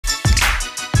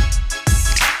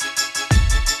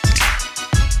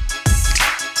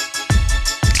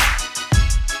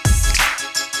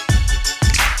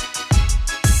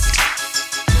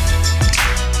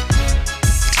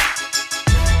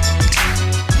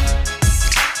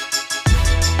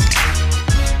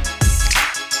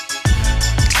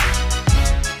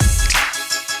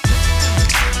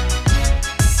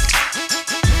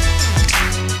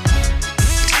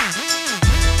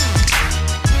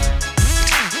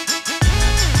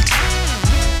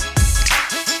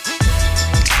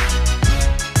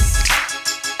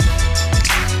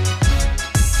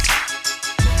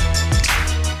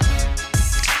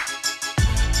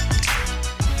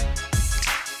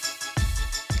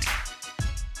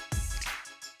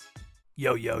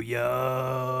Yo, yo,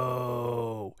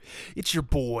 yo. It's your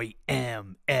boy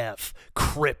MF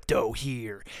Crypto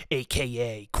here,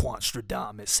 aka Quant,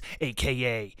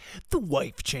 aka the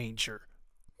Wife Changer,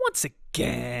 once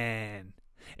again.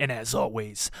 And as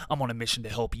always, I'm on a mission to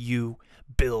help you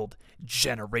build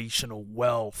generational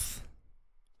wealth.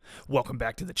 Welcome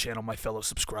back to the channel, my fellow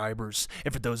subscribers.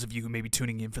 And for those of you who may be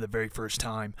tuning in for the very first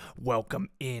time, welcome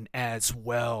in as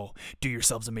well. Do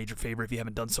yourselves a major favor if you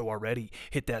haven't done so already.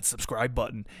 Hit that subscribe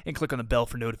button and click on the bell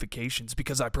for notifications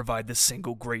because I provide the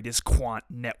single greatest quant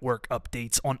network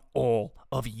updates on all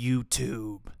of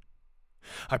YouTube.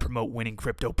 I promote winning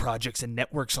crypto projects and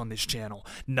networks on this channel.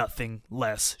 Nothing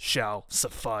less shall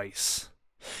suffice.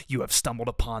 You have stumbled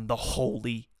upon the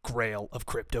holy grail of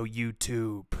crypto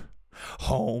YouTube.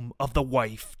 Home of the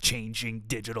wife-changing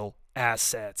digital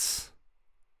assets.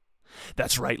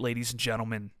 That's right, ladies and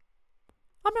gentlemen.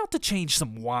 I'm out to change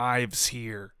some wives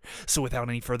here. So without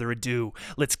any further ado,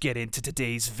 let's get into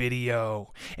today's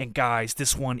video. And guys,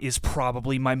 this one is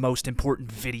probably my most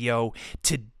important video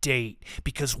to date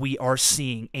because we are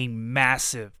seeing a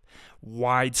massive,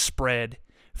 widespread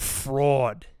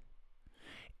fraud.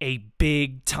 A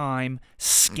big-time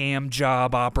scam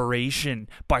job operation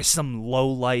by some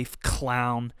low-life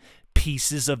clown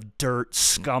pieces of dirt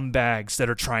scumbags that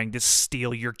are trying to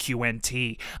steal your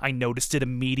QNT. I noticed it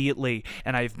immediately,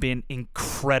 and I've been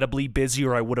incredibly busy,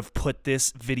 or I would have put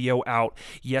this video out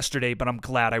yesterday, but I'm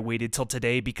glad I waited till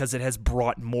today because it has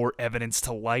brought more evidence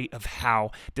to light of how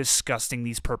disgusting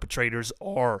these perpetrators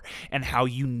are and how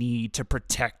you need to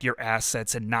protect your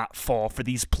assets and not fall for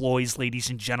these ploys, ladies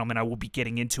and gentlemen. I will be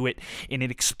getting into it in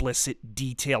an explicit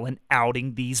detail and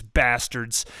outing these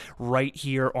bastards right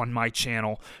here on my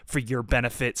channel for your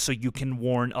benefit so you can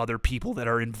warn other people that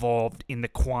are involved in the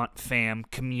Quant fam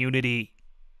community.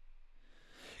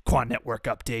 Quant Network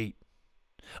update.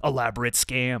 Elaborate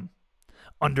scam.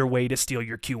 Underway to steal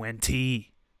your QNT.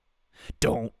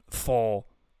 Don't fall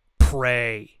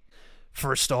prey.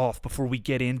 First off, before we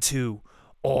get into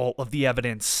all of the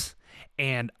evidence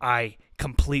and I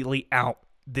completely out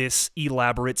this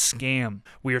elaborate scam,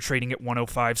 we are trading at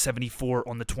 105.74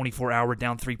 on the 24-hour,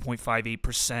 down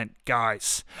 3.58%.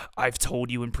 Guys, I've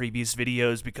told you in previous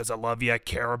videos because I love you, I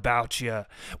care about you.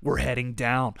 We're heading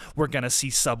down. We're going to see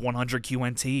sub 100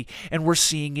 QNT, and we're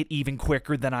seeing it even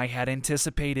quicker than I had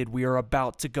anticipated. We are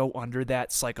about to go under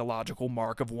that psychological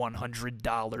mark of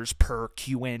 $100 per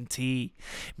QNT,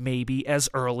 maybe as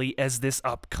early as this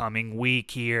upcoming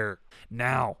week here.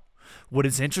 Now, what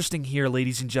is interesting here,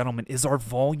 ladies and gentlemen, is our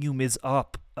volume is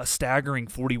up a staggering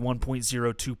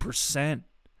 41.02%.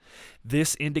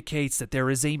 This indicates that there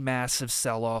is a massive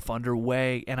sell-off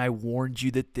underway, and I warned you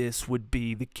that this would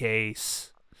be the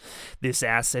case. This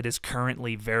asset is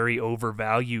currently very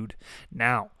overvalued.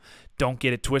 Now, don't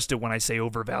get it twisted when I say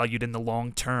overvalued in the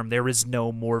long term. There is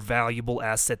no more valuable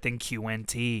asset than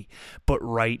QNT. But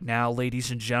right now,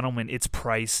 ladies and gentlemen, its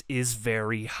price is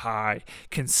very high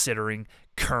considering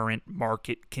current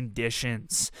market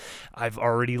conditions. I've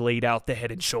already laid out the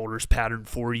head and shoulders pattern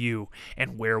for you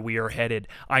and where we are headed.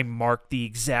 I marked the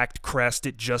exact crest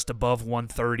at just above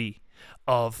 130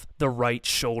 of the right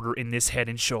shoulder in this head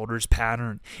and shoulders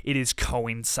pattern. It is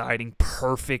coinciding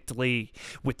perfectly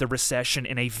with the recession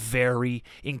and a very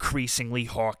increasingly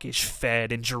hawkish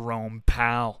Fed and Jerome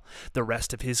Powell. The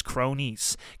rest of his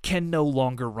cronies can no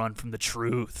longer run from the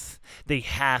truth. They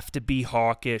have to be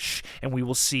hawkish, and we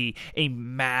will see a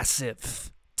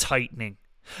massive tightening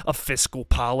of fiscal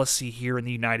policy here in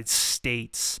the United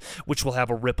States, which will have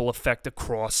a ripple effect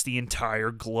across the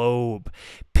entire globe,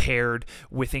 paired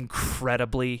with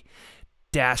incredibly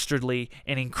dastardly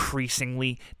and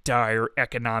increasingly dire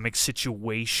economic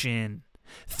situation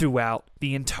throughout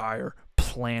the entire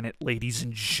planet, ladies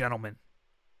and gentlemen.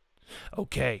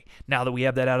 Okay, now that we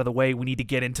have that out of the way, we need to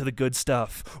get into the good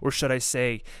stuff, or should I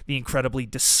say, the incredibly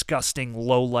disgusting,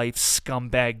 low-life,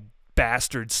 scumbag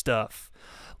bastard stuff.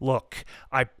 Look,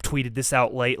 I tweeted this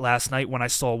out late last night when I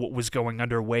saw what was going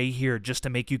underway here. Just to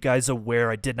make you guys aware,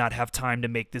 I did not have time to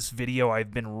make this video. I've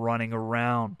been running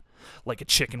around like a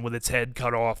chicken with its head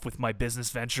cut off with my business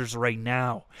ventures right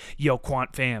now. Yo,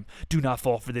 Quant fam, do not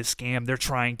fall for this scam. They're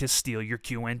trying to steal your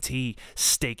QNT.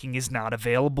 Staking is not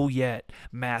available yet.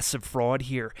 Massive fraud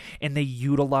here. And they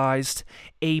utilized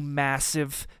a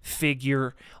massive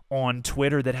figure on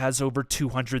Twitter that has over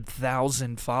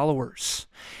 200,000 followers.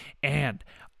 And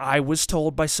I was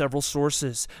told by several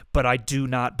sources, but I do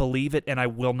not believe it, and I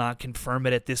will not confirm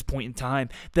it at this point in time,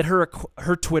 that her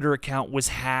Twitter account was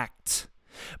hacked.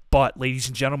 But, ladies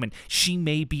and gentlemen, she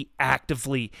may be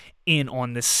actively in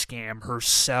on this scam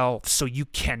herself, so you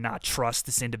cannot trust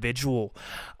this individual.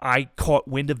 I caught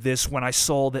wind of this when I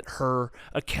saw that her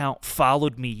account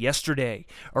followed me yesterday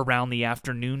around the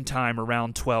afternoon time,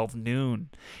 around 12 noon,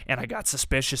 and I got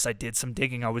suspicious. I did some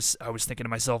digging. I was thinking to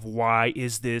myself, why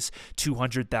is this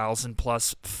 200,000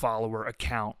 plus follower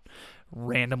account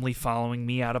randomly following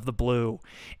me out of the blue?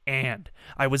 And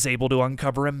I was able to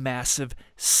uncover a massive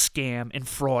scam and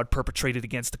fraud perpetrated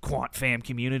against the Quant fam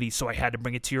community, so I had to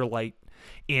bring it to your light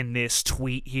in this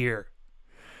tweet here.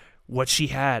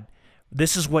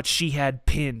 This is what she had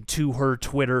pinned to her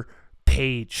Twitter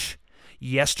page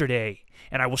yesterday,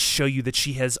 and I will show you that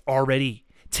she has already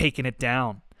taken it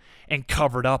down and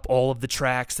covered up all of the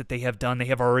tracks that they have done. They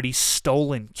have already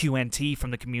stolen QNT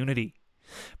from the community.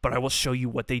 But I will show you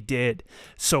what they did.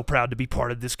 So proud to be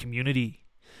part of this community.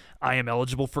 I am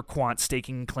eligible for Quant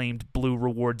staking and claimed blue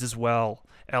rewards as well.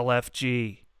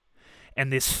 LFG.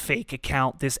 And this fake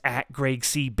account, this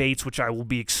 @GregC Bates, which I will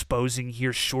be exposing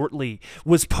here shortly,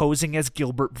 was posing as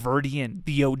Gilbert Verdian,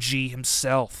 the OG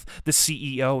himself, the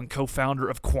CEO and co-founder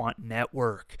of Quant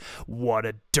Network. What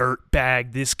a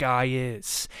dirtbag this guy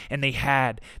is. And they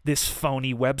had this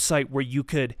phony website where you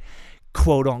could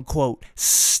quote-unquote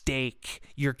stake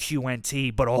your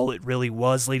QNT, but all it really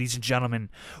was, ladies and gentlemen,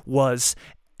 was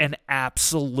an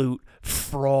absolute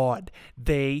fraud.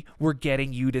 They were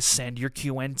getting you to send your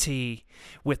QNT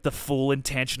with the full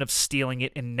intention of stealing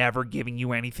it and never giving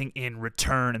you anything in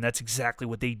return, and that's exactly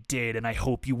what they did, and I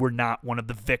hope you were not one of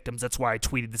the victims. That's why I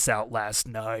tweeted this out last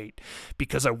night,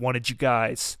 because I wanted you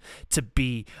guys to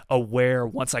be aware.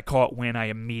 Once I caught wind, I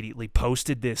immediately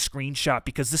posted this screenshot,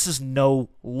 because this is no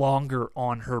longer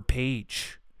on her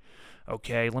page.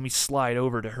 Okay, let me slide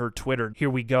over to her Twitter. Here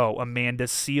we go. Amanda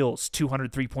Seals,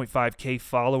 203.5K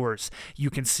followers. You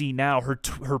can see now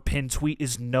her pinned tweet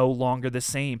is no longer the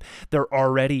same. They're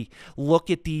already, look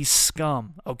at these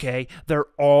scum, okay? They're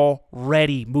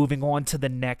already moving on to the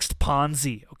next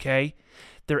Ponzi, okay?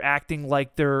 They're acting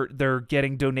like they're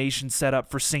getting donations set up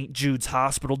for St. Jude's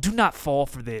Hospital. Do not fall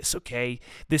for this, okay?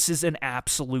 This is an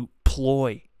absolute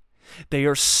ploy. They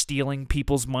are stealing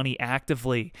people's money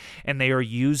actively, and they are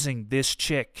using this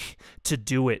chick to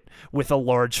do it with a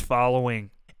large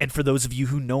following. And for those of you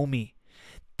who know me,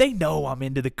 they know I'm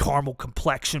into the caramel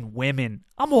complexion women.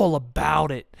 I'm all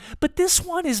about it. But this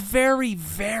one is very,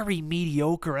 very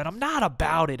mediocre, and I'm not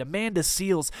about it. Amanda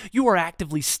Seals, you are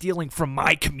actively stealing from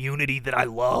my community that I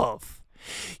love.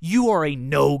 You are a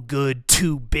no-good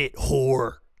 2-bit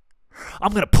whore.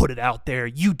 I'm going to put it out there.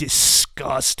 You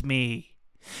disgust me.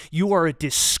 You are a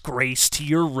disgrace to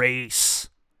your race.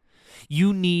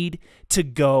 You need to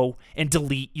go and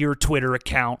delete your Twitter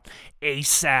account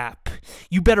ASAP.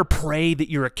 You better pray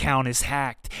that your account is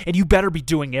hacked, and you better be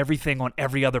doing everything on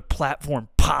every other platform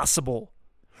possible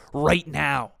right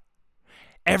now.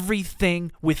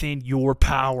 Everything within your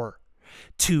power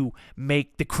to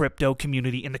make the crypto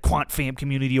community and the Quant fam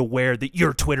community aware that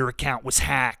your Twitter account was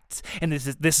hacked, and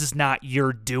this is not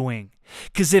your doing.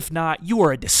 Because if not, you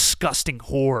are a disgusting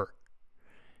whore,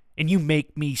 and you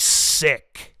make me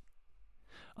sick.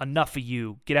 Enough of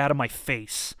you. Get out of my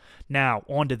face. Now,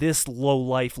 on to this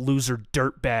low-life loser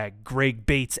dirtbag, Greg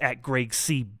Bates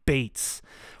 @GregC Bates.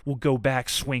 We'll go back,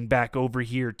 swing back over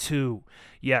here too.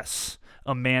 Yes,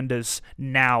 Amanda's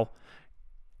now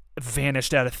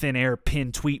vanished out of thin air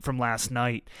pinned tweet from last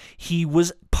night. He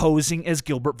was posing as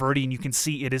Gilbert Verdi, and you can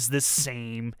see it is the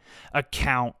same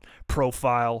account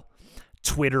profile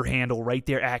Twitter handle right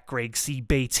there @GregC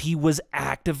Bates. He was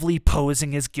actively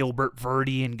posing as Gilbert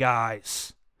Verdi, and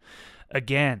guys,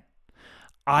 again,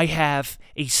 I have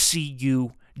a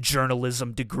CU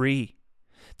journalism degree,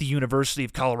 the University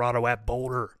of Colorado at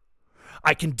Boulder.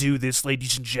 I can do this,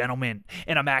 ladies and gentlemen,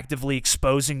 and I'm actively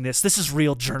exposing this. This is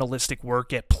real journalistic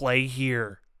work at play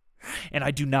here, and I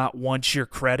do not want your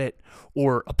credit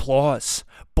or applause,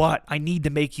 but I need to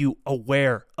make you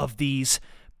aware of these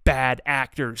bad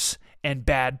actors and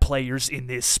bad players in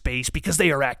this space, because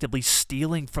they are actively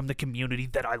stealing from the community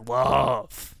that I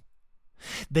love.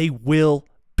 They will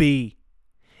be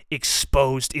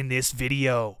exposed in this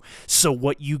video. So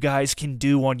what you guys can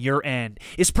do on your end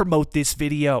is promote this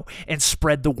video and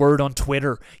spread the word on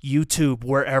Twitter, YouTube,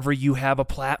 wherever you have a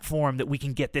platform that we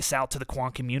can get this out to the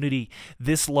Quant community.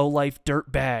 This lowlife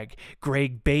dirtbag,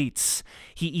 Greg Bates,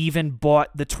 he even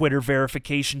bought the Twitter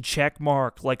verification check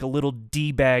mark like a little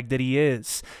D-bag that he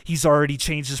is. He's already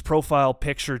changed his profile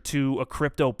picture to a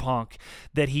CryptoPunk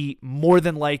that he more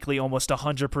than likely almost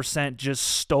 100% just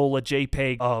stole a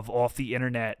JPEG of off the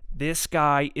internet. This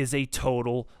guy is a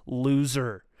total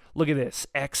loser. Look at this,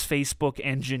 ex-Facebook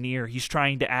engineer. He's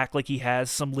trying to act like he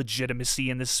has some legitimacy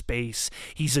in the space.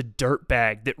 He's a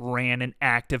dirtbag that ran an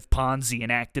active Ponzi,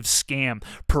 an active scam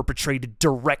perpetrated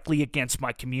directly against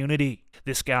my community.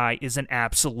 This guy is an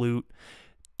absolute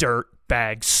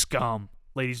dirtbag scum.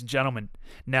 Ladies and gentlemen,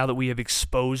 now that we have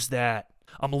exposed that,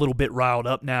 I'm a little bit riled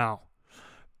up now.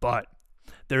 But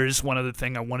there is one other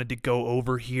thing I wanted to go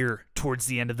over here towards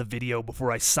the end of the video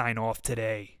before I sign off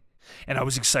today. And I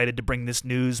was excited to bring this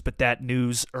news, but that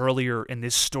news earlier in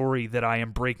this story that I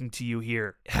am breaking to you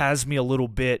here has me a little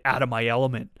bit out of my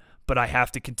element. But I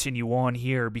have to continue on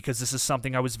here because this is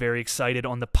something I was very excited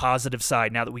on the positive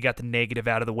side. Now that we got the negative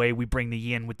out of the way, we bring the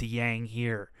yin with the yang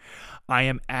here. I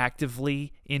am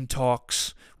actively in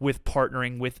talks with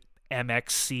partnering with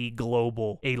MXC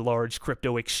Global, a large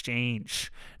crypto exchange.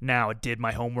 Now, I did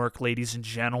my homework, ladies and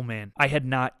gentlemen. I had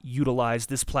not utilized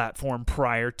this platform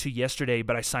prior to yesterday,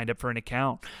 but I signed up for an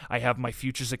account. I have my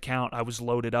futures account. I was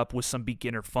loaded up with some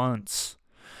beginner funds.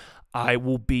 I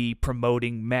will be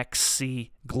promoting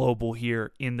MXC Global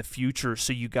here in the future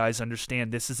so you guys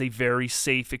understand this is a very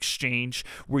safe exchange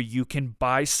where you can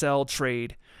buy, sell,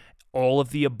 trade, all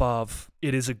of the above.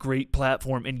 It is a great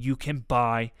platform and you can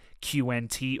buy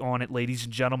QNT on it, ladies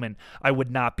and gentlemen. I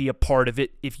would not be a part of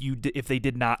it if they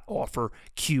did not offer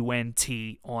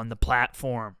QNT on the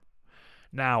platform.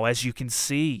 Now, as you can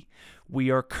see, we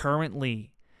are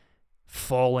currently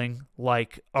falling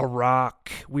like a rock.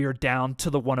 We are down to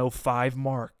the 105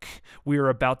 mark. We are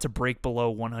about to break below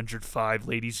 105,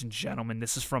 ladies and gentlemen.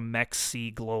 This is from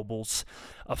MXC Global's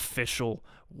official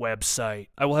website.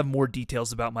 I will have more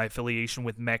details about my affiliation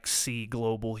with MXC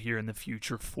Global here in the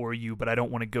future for you, but I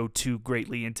don't want to go too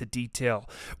greatly into detail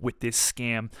with this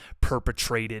scam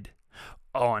perpetrated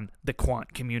on the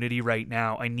Quant community right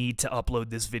now. I need to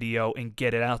upload this video and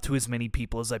get it out to as many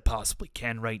people as I possibly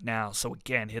can right now. So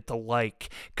again, hit the like,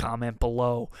 comment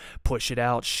below, push it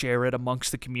out, share it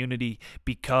amongst the community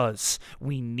because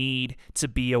we need to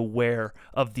be aware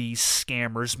of these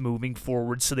scammers moving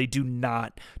forward so they do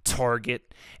not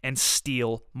target and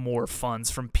steal more funds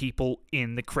from people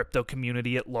in the crypto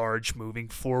community at large moving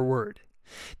forward.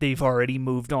 They've already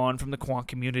moved on from the Quant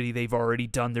community. They've already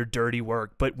done their dirty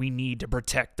work, but we need to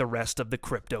protect the rest of the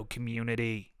crypto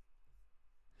community.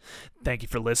 Thank you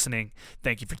for listening.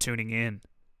 Thank you for tuning in.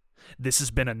 This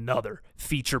has been another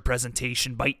feature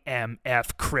presentation by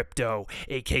MF Crypto,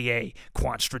 aka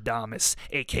Quantstradamus,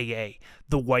 aka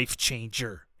the Wife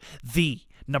Changer, the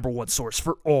 #1 source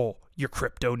for all your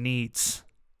crypto needs.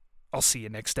 I'll see you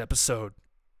next episode.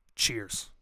 Cheers.